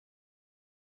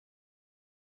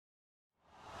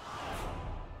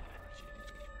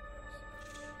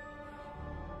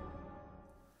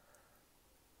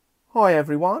Hi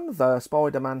everyone, the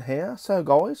Spider-Man here. So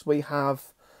guys, we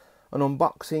have an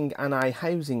unboxing and a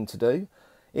housing to do.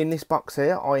 In this box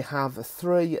here I have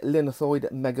 3 Linothele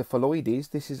Megatheloides.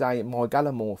 This is a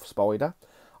megalomorph spider.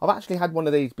 I've actually had one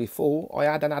of these before.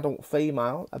 I had an adult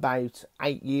female about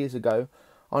 8 years ago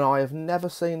and I have never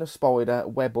seen a spider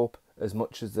web up as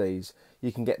much as these.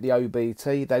 You can get the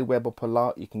OBT, they web up a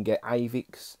lot. You can get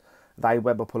Avix, they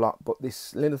web up a lot. But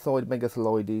this Linothele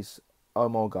Megatheloides, oh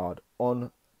my god,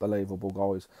 unbelievable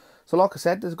guys. So like I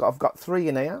said, I've got 3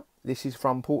 in here. This is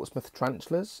from Portsmouth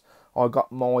Tarantulas. I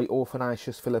got my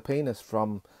Orphanaceous Philippinus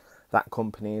from that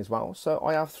company as well. So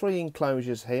I have 3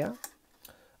 enclosures here.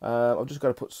 I've just got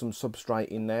to put some substrate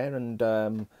in there,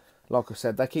 and like I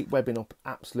said, they keep webbing up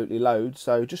absolutely loads.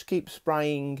 So just keep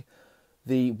spraying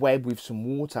the web with some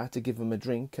water to give them a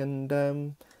drink,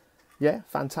 and yeah,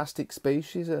 fantastic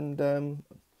species. And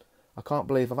I can't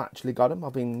believe I've actually got them.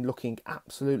 I've been looking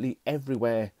absolutely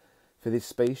everywhere for this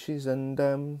species,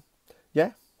 and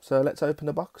yeah, so let's open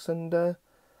the box and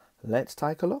let's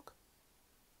take a look.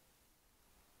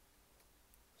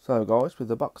 So guys, with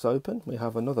the box open, we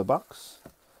have another box.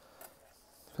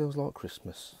 Feels like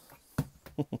Christmas.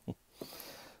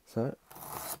 So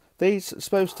these are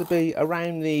supposed to be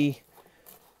around the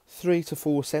 3 to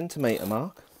 4 centimetre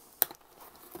mark,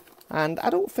 and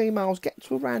adult females get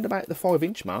to around about the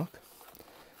 5-inch mark.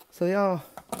 So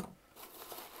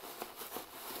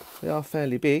they are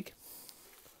fairly big,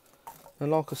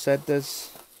 and like I said,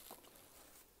 there's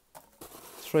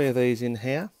 3 of these in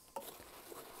here,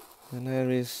 and there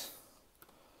is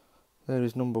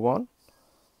number 1,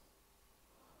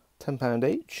 £10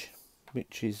 each,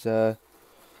 which is a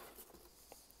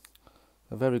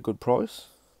very good price.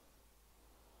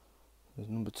 There's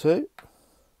number 2,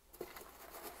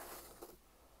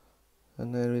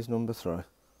 and there is number 3.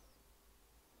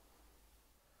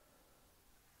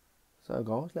 So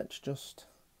guys, let's just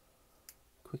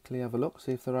quickly have a look,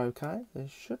 see if they're okay. They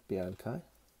should be okay.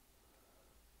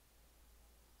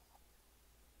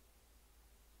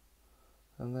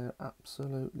 And they're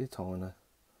absolutely tiny,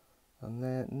 and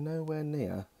they're nowhere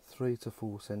near 3 to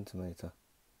 4 centimetre.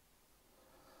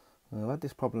 I've had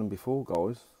this problem before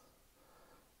guys.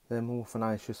 Them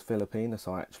Orphanaceous Philippinus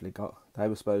I actually got, they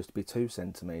were supposed to be 2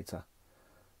 centimetre,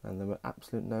 and they were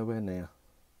absolutely nowhere near.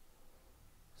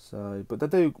 So, but they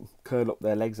do curl up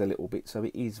their legs a little bit, so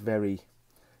it is very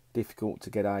difficult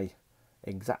to get a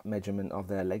exact measurement of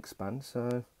their leg span.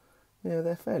 So yeah,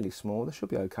 they're fairly small. They should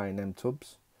be okay in them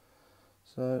tubs.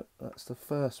 So that's the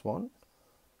first one.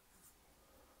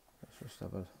 Let's just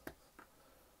have a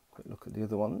quick look at the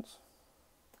other ones.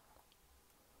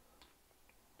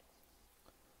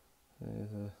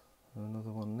 There's another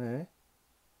one there.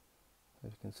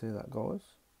 If you can see that guys.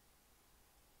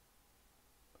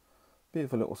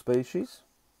 Beautiful little species.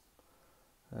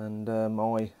 And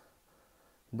my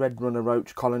red runner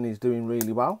roach colony is doing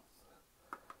really well.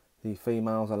 The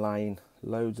females are laying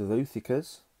loads of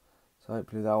oothicas. So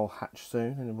hopefully they'll hatch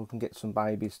soon, and we can get some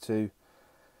babies to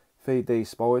feed these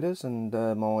spiders, and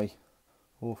my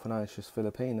Orphanaceous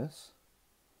Philippinus.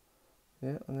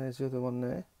 Yeah, and there's the other one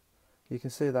there. You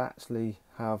can see they actually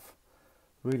have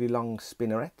really long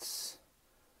spinnerets,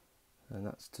 and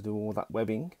that's to do all that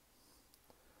webbing.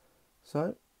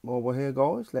 So while we're here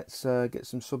guys, let's get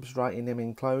some substrate in them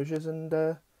enclosures and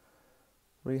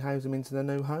rehouse them into their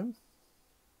new home.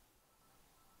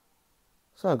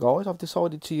 So guys, I've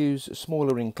decided to use a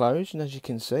smaller enclosure, and as you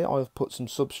can see I've put some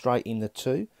substrate in the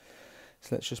 2.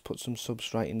 So let's just put some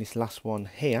substrate in this last one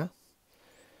here.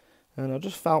 And I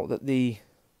just felt that the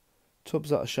tubs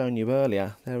that I shown you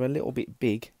earlier, they're a little bit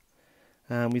big,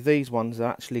 and with these ones they've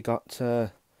actually got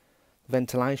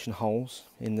ventilation holes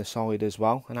in the side as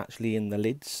well, and actually in the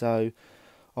lids. So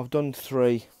I've done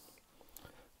 3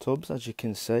 tubs as you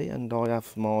can see, and I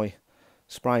have my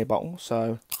spray bottle.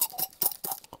 So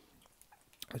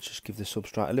let's just give the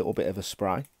substrate a little bit of a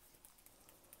spray,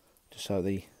 just so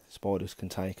the spiders can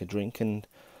take a drink, and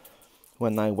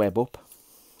when they web up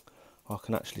I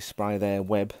can actually spray their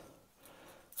web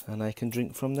and they can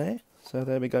drink from there. So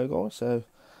there we go guys. So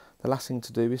the last thing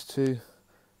to do is to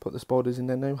put the spiders in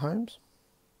their new homes.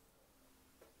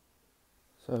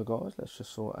 So guys, let's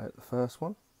just sort out the first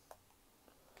one.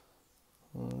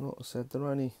 And like I said, they're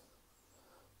only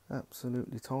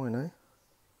absolutely tiny.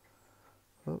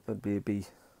 Thought they'd be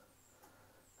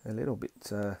a little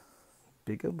bit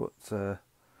bigger, but it's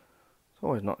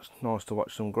always nice to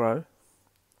watch them grow.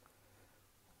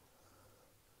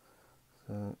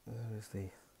 So there is the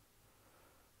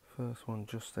first one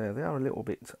just there. They are a little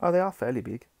bit, oh, they are fairly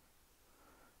big.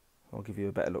 I'll give you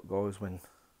a better look guys when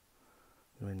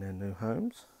they're in their new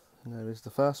homes. And there is the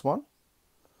first one.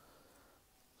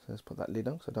 let's put that lid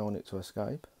on because I don't want it to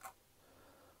escape.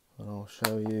 And I'll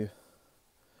show you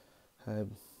how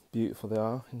beautiful they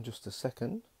are in just a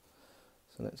second.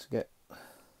 So let's get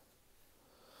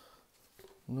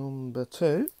number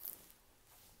 2.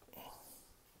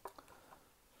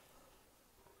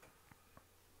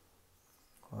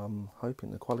 I'm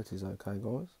hoping the quality's okay,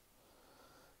 guys.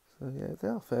 So yeah, they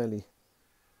are fairly...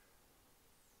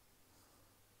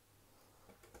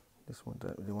 This one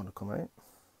don't really want to come out.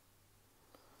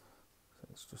 So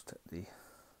let's just take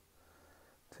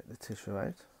the tissue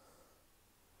out.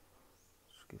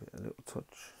 Just give it a little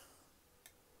touch.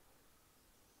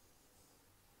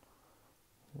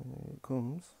 Here it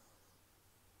comes.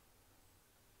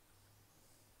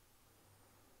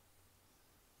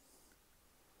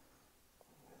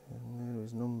 And there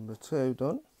is number 2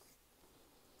 done.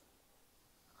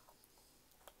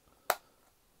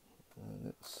 And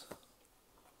let's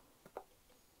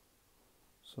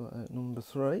sort out number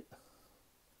 3.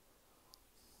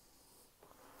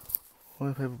 I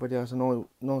hope everybody has a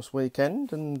nice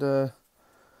weekend, and we're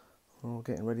all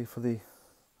getting ready for the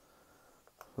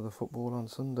football on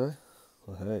Sunday.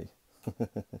 Well, hey.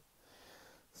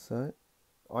 So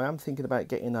I am thinking about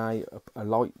getting a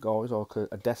light, guys, like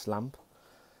a desk lamp,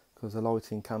 because the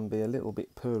lighting can be a little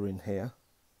bit poor in here.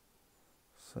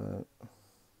 So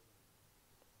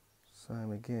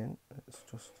same again. It's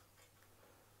just,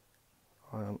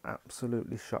 I am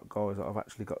absolutely shocked, guys, that I've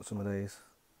actually got some of these.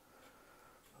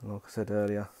 And like I said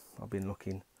earlier, I've been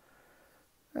looking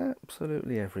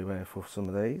absolutely everywhere for some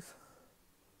of these.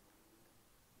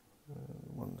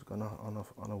 One's gone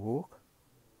on a walk.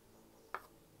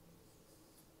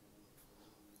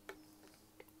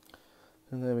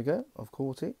 And there we go, I've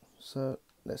caught it. So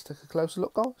let's take a closer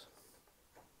look, guys.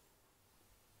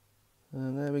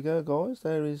 And there we go, guys,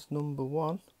 there is number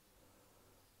 1.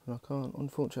 And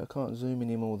unfortunately I can't zoom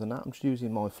any more than that. I'm just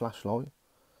using my flashlight.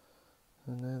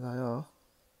 And there they are.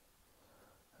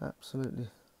 Absolutely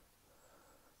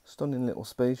stunning little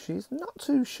species. Not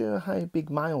too sure how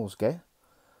big males get.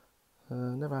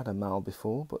 Never had a male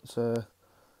before, but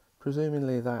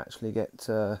presumably they actually get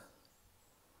a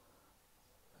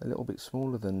little bit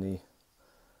smaller than the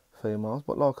females.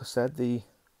 But like I said, the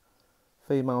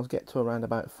females get to around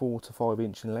about 4 to 5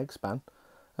 inch in leg span.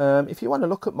 If you want to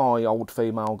look at my old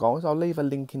female, guys, I'll leave a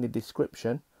link in the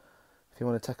description. If you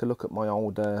want to take a look at my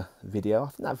old video. I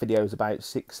think that video is about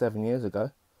 6-7 years ago.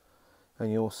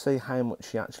 And you'll see how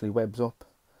much she actually webs up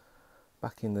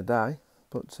back in the day.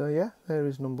 But yeah, there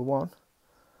is number 1.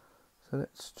 So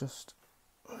let's just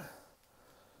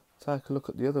take a look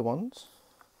at the other ones.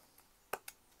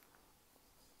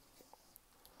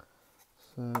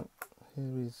 So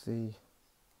here is the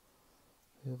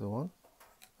other one.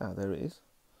 Ah, there it is.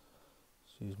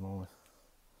 Let's use my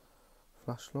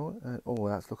flashlight. And oh,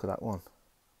 look at that one.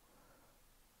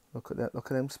 Look at that.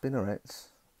 Look at them spinnerets.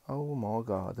 Oh my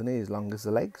God, they're nearly as long as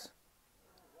the legs.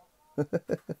 But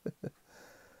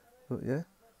yeah,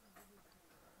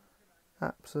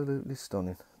 absolutely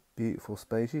stunning, beautiful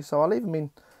species. So I'll leave them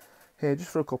in here just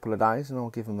for a couple of days, and I'll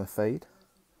give them a feed.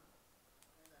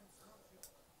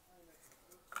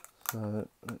 So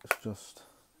let's just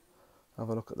have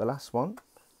a look at the last one.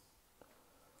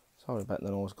 Sorry about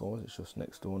the noise, guys, it's just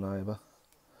next door neighbour.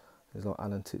 He's like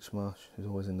Alan Titchmarsh, he's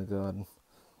always in the garden.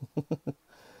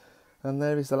 And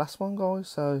there is the last one, guys.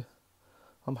 So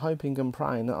I'm hoping and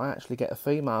praying that I actually get a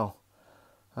female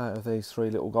out of these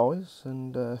 3 little guys,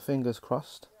 and fingers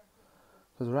crossed,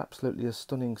 because they're absolutely a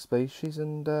stunning species.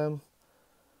 And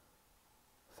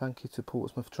thank you to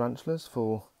Portsmouth Tarantulas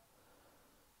for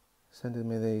sending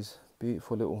me these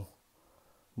beautiful little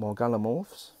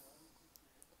Morgalomorphs.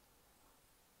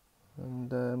 And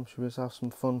should we just have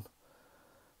some fun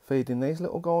feeding these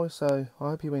little guys. So I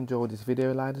hope you enjoyed this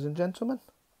video, ladies and gentlemen,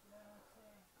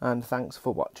 and thanks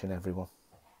for watching, everyone.